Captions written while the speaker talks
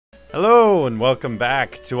Hello and welcome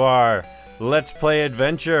back to our Let's Play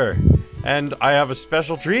adventure. And I have a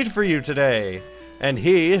special treat for you today. And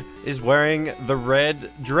he is wearing the red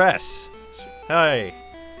dress. Hi.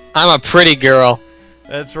 I'm a pretty girl.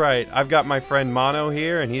 That's right. I've got my friend Mono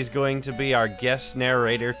here and he's going to be our guest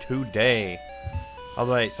narrator today.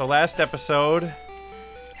 Alright, so last episode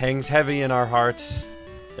hangs heavy in our hearts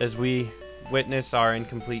as we witness our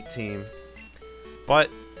incomplete team. But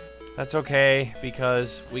that's okay,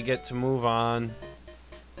 because we get to move on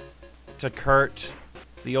to Kurt,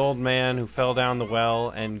 the old man who fell down the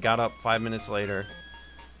well and got up 5 minutes later.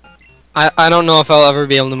 I don't know if I'll ever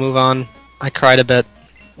be able to move on. I cried a bit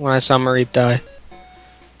when I saw Mareep die.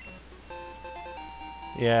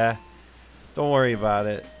 Yeah, don't worry about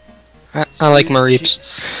it. I like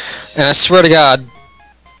Mareeps. And I swear to God,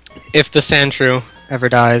 if the Sandshrew ever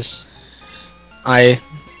dies,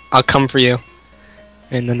 I'll come for you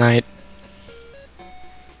in the night.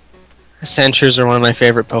 Sandshrews are one of my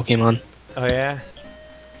favorite Pokemon. Oh yeah?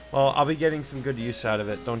 Well, I'll be getting some good use out of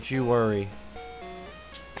it, don't you worry.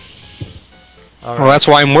 Well, that's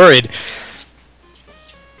why I'm worried.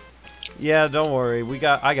 Yeah, don't worry.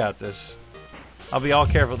 I got this. I'll be all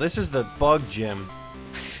careful. This is the bug gym.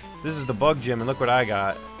 This is the bug gym, and look what I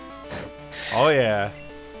got. Oh yeah.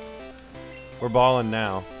 We're balling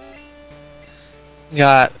now.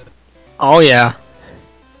 Oh yeah.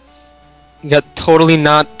 You got totally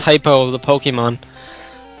not typo the Pokemon.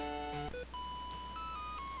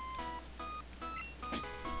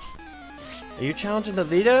 Are you challenging the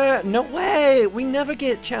leader? No way! We never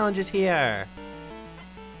get challenges here.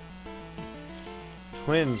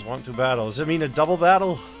 Twins want to battle. Does it mean a double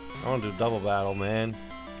battle? I want to do a double battle, man.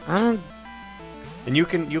 I don't. And you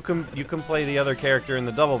can play the other character in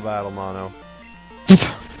the double battle, Mono.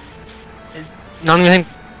 Not even think.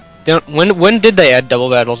 When did they add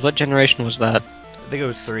double battles? What generation was that? I think it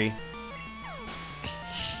was 3.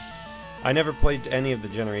 I never played any of the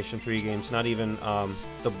Generation 3 games, not even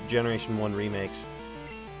the Generation 1 remakes.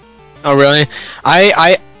 Oh really?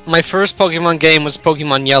 My first Pokemon game was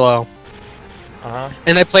Pokemon Yellow.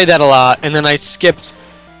 And I played that a lot, and then I skipped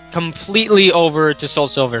completely over to Soul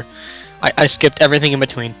Silver. I skipped everything in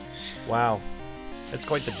between. Wow. That's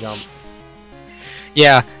quite the jump.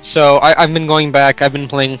 Yeah, so I've been going back. I've been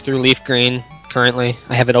playing through Leaf Green currently.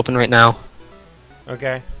 I have it open right now.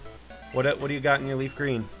 Okay. What do you got in your Leaf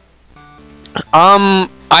Green? I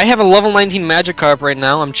have a level 19 Magikarp right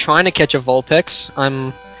now. I'm trying to catch a Vulpix.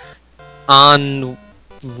 I'm on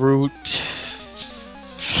Route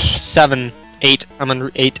 7, 8. I'm on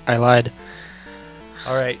Route 8. I lied.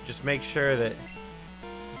 Alright, just make sure that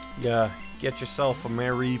you get yourself a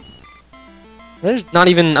Mareep. There's not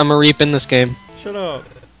even a Mareep in this game. Shut up.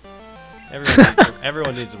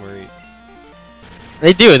 Everyone needs a Mareep.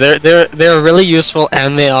 They do. They're really useful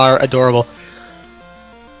and they are adorable.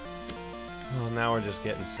 Oh, now we're just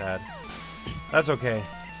getting sad. That's okay.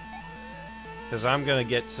 Because I'm going to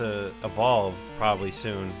get to evolve probably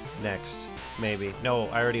soon. Next. Maybe. No,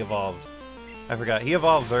 I already evolved. I forgot. He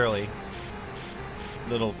evolves early.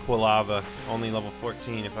 Little Quilava. Only level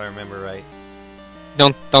 14 if I remember right.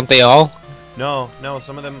 Don't they all? No,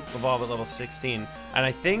 some of them evolve at level 16. And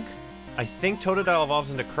I think Totodile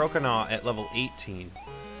evolves into Croconaw at level 18.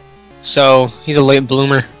 So, he's a late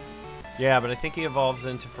bloomer. Yeah, but I think he evolves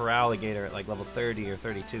into Feraligatr at like level 30 or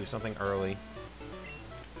 32, something early.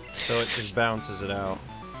 So it just bounces it out.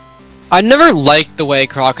 I never liked the way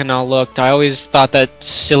Croconaw looked. I always thought that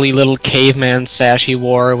silly little caveman sash he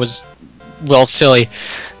wore was, well, silly.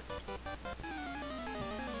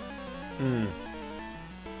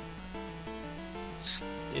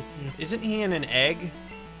 Isn't he in an egg?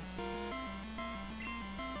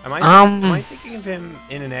 Am I thinking of him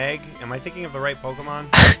in an egg? Am I thinking of the right Pokemon?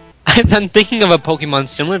 I'm thinking of a Pokemon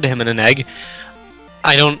similar to him in an egg.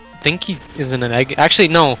 I don't think he is in an egg. Actually,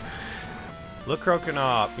 no. Look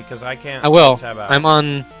Croconaw up, because I can't. I will. Tab out. I'm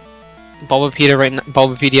on Bulbapedia right now.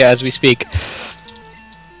 Bulbapedia as we speak.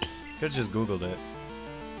 Could've just Googled it.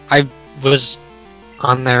 I was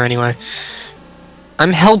on there anyway.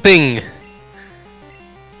 I'm helping.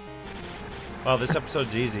 Well, this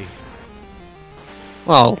episode's easy.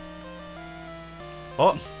 Well.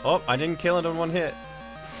 Oh! I didn't kill it in one hit.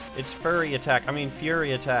 It's Furry attack. I mean,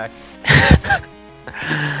 Fury attack.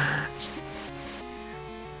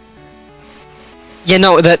 Yeah,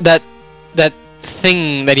 no, that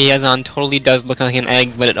thing that he has on totally does look like an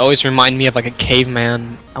egg, but it always reminds me of like a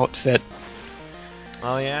caveman outfit.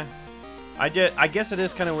 Oh yeah? I guess it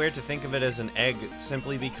is kind of weird to think of it as an egg,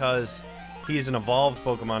 simply because he's an evolved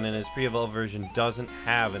Pokemon and his pre-evolved version doesn't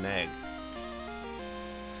have an egg.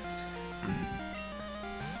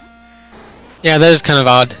 Yeah, that is kind of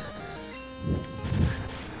odd.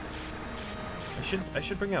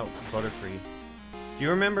 should bring out Butterfree. Do you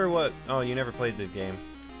remember what? Oh, you never played this game.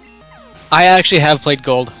 I actually have played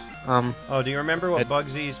Gold. Oh, do you remember what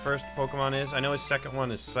Bugsy's first Pokemon is? I know his second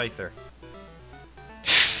one is Scyther.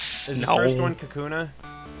 Is his first one Kakuna?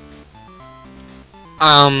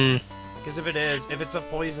 Because if it is, if it's a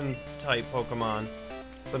poison type Pokemon,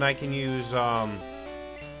 then I can use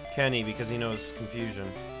Kenny because he knows Confusion.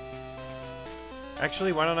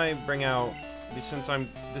 Actually, why don't I bring out, since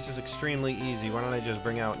this is extremely easy, why don't I just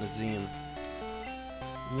bring out Nazim?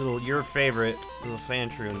 Your favorite, little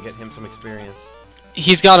Sandshrew, and get him some experience.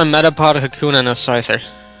 He's got a Metapod, a Kakuna, and a Scyther.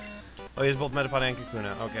 Oh, he has both Metapod and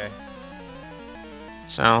Kakuna, okay.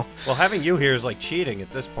 So... Well, having you here is like cheating at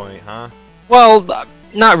this point, huh? Well,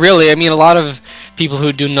 not really. I mean, a lot of people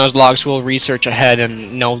who do NuzLocke will research ahead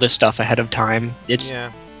and know this stuff ahead of time.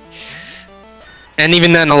 Yeah. And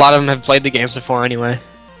even then, a lot of them have played the games before anyway.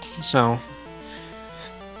 So...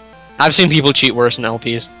 I've seen people cheat worse than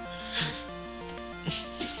LPs.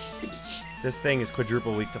 This thing is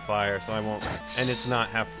quadruple weak to fire, so I won't... And it's not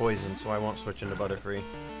half poison, so I won't switch into Butterfree.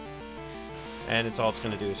 And all it's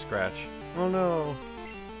gonna do is scratch. Oh no!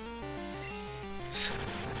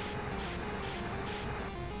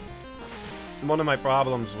 One of my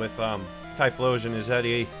problems with Typhlosion is that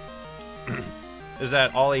is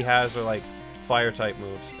that all he has are like fire type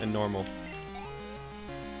moves and normal.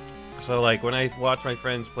 So like when I watch my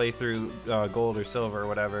friends play through Gold or Silver or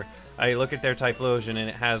whatever, I look at their Typhlosion and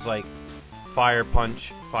it has like Fire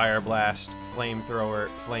Punch, Fire Blast, Flamethrower,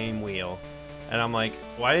 Flame Wheel. And I'm like,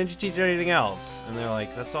 why didn't you teach anything else? And they're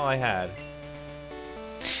like, that's all I had.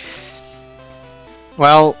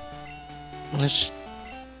 Well,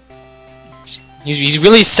 he's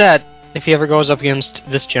really set if he ever goes up against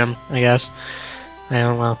this gym, I guess. I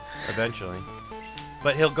don't know. Eventually.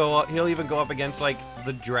 But he'll even go up against like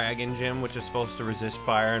the Dragon Gym, which is supposed to resist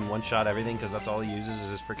fire and one-shot everything, because that's all he uses is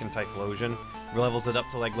his freaking Typhlosion. Levels it up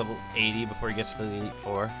to like level 80 before he gets to the Elite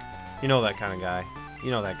Four. You know that kind of guy. You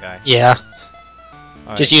know that guy. Yeah.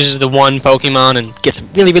 All Just right. uses the one Pokemon and gets him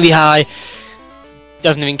really, really high.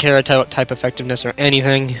 Doesn't even care about type effectiveness or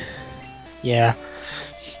anything. Yeah.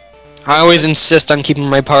 I always insist on keeping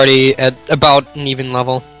my party at about an even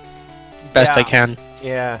level. Best I can.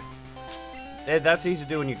 Yeah. That's easy to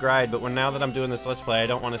do when you grind, but now that I'm doing this Let's Play, I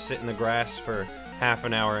don't want to sit in the grass for half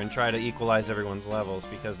an hour and try to equalize everyone's levels,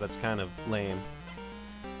 because that's kind of lame.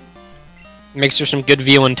 Makes for some good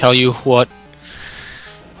view and tell you what.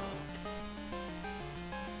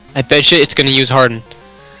 I bet you it's gonna use Harden.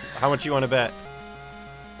 How much you want to bet?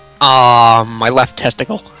 My left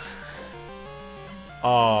testicle.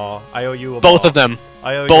 Oh, I owe you a Both ball. of them.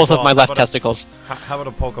 I owe you Both a of ball. my How left about testicles. How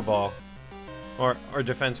about a Pokeball? Or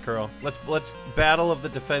defense curl. Let's battle of the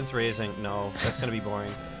defense raising. No, that's gonna be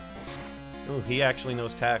boring. Ooh, he actually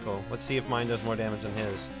knows tackle. Let's see if mine does more damage than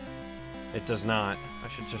his. It does not. I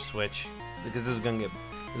should just switch because this is gonna get.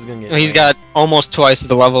 He's lame. got almost twice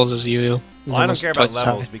the levels as you do. Well, I don't Almost care about twice as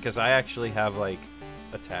levels high. because I actually have like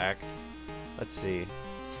attack. Let's see.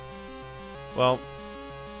 Well,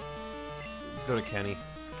 let's go to Kenny.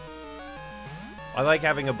 I like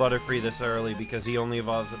having a Butterfree this early because he only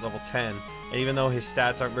evolves at level 10. And even though his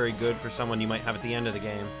stats aren't very good for someone you might have at the end of the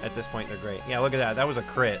game, at this point they're great. Yeah, look at that. That was a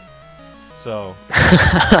crit. So...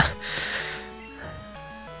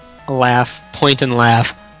 Laugh. Point and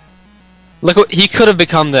laugh. Look what he could have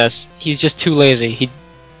become this. He's just too lazy.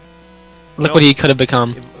 Look what he could have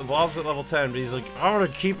become. He evolves at level 10, but he's like, I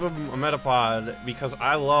want to keep him a Metapod because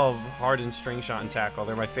I love Hardened, String Shot, and Tackle.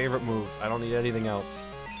 They're my favorite moves. I don't need anything else.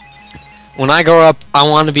 When I grow up, I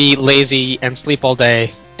want to be lazy and sleep all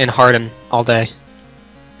day and harden all day.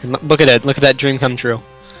 And look at it. Look at that dream come true.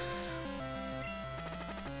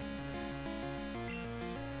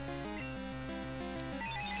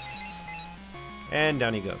 And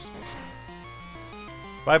down he goes.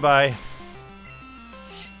 Bye-bye.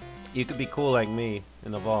 You could be cool like me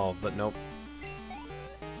and evolve, but nope.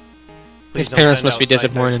 Please His don't parents send must out be Scyther.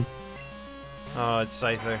 disappointed. Oh, it's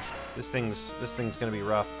Scyther. This thing's gonna be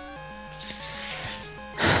rough.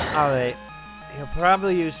 Alright. He'll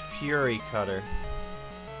probably use Fury Cutter.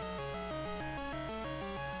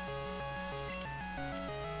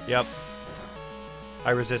 Yep.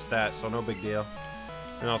 I resist that, so no big deal.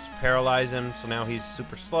 And I'll paralyze him, so now he's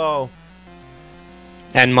super slow.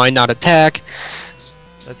 And might not attack.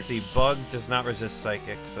 Let's see, Bug does not resist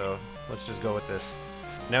Psychic, so let's just go with this.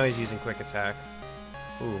 Now he's using Quick Attack.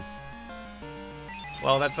 Ooh.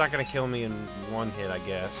 Well, that's not going to kill me in one hit, I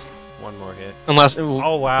guess. One more hit. Unless...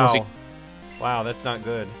 Oh, wow. Wow, that's not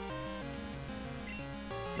good.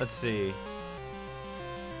 Let's see.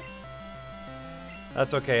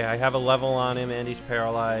 That's okay, I have a level on him and he's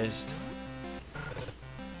paralyzed.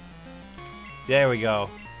 There we go.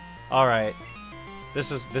 All right. This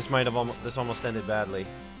almost ended badly.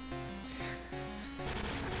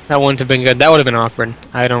 That wouldn't have been good. That would have been awkward.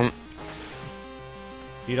 I don't...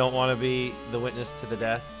 You don't want to be the witness to the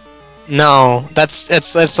death? No, that's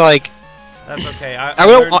like... That's okay.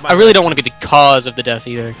 I really don't want to be the cause of the death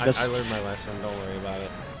either. I learned my lesson. Don't worry about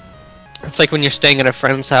it. It's like when you're staying at a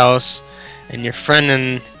friend's house, and your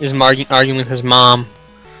friend is arguing with his mom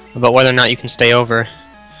about whether or not you can stay over,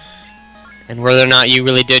 and whether or not you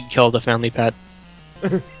really did kill the family pet.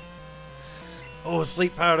 Oh,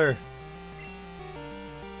 sleep powder.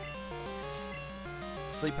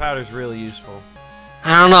 Sleep powder is really useful.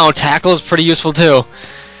 I don't know. Tackle is pretty useful too.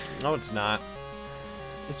 No, it's not.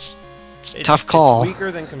 It's a tough call. It's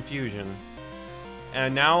weaker than confusion.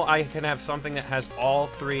 And now I can have something that has all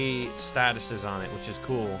 3 statuses on it, which is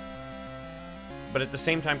cool. But at the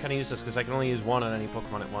same time, kind of useless because I can only use one on any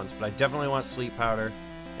Pokemon at once. But I definitely want Sleep Powder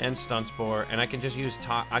and Stun Spore, and I can just use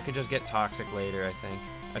I could just get Toxic later.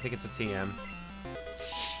 I think it's a TM.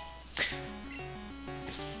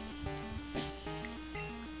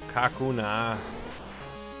 Kakuna.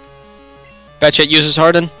 Betcha it uses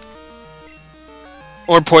Harden.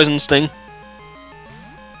 Or Poison Sting.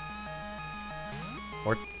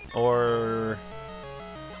 Or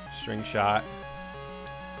String Shot.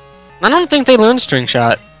 I don't think they learned String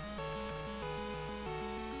Shot.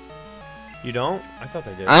 You don't? I thought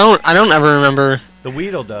they did. I don't ever remember. The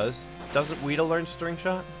Weedle does. Doesn't Weedle learn String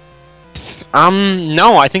Shot?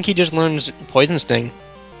 No, I think he just learns Poison Sting.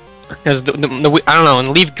 Because I don't know,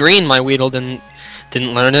 in Leaf Green my Weedle didn't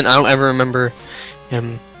learn it. I don't ever remember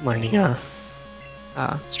him learning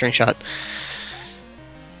String Shot.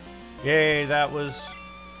 Yay, that was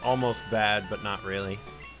almost bad, but not really.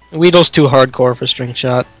 Weedle's too hardcore for String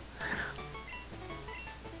Shot.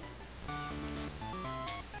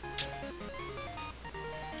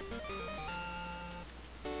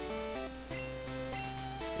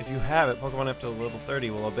 If you have it, Pokemon up to level 30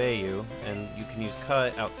 will obey you, and you can use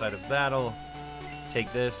Cut outside of battle.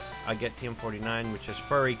 Take this. I get TM49, which is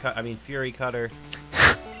Fury Cutter.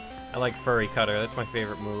 I like Furry Cutter. That's my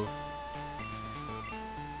favorite move.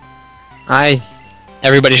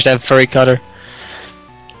 Everybody should have Furry Cutter.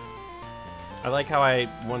 I like how I,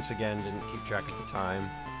 once again, didn't keep track of the time.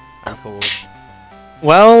 I'm cool.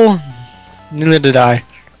 Well, neither did I.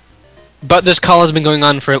 But this call has been going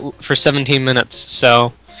on for 17 minutes,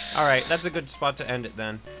 so... Alright, that's a good spot to end it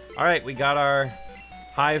then. Alright, we got our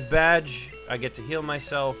Hive badge. I get to heal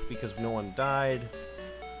myself because no one died.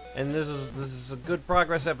 And this is a good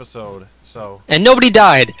progress episode, so... And nobody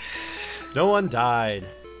died! No one died.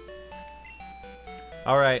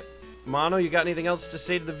 Alright, Mono, you got anything else to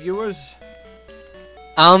say to the viewers?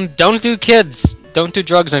 Don't do kids. Don't do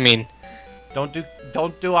drugs, I mean. Don't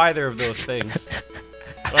do either of those things.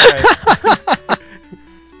 Alright.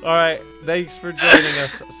 Alright, thanks for joining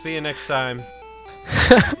us. See you next time.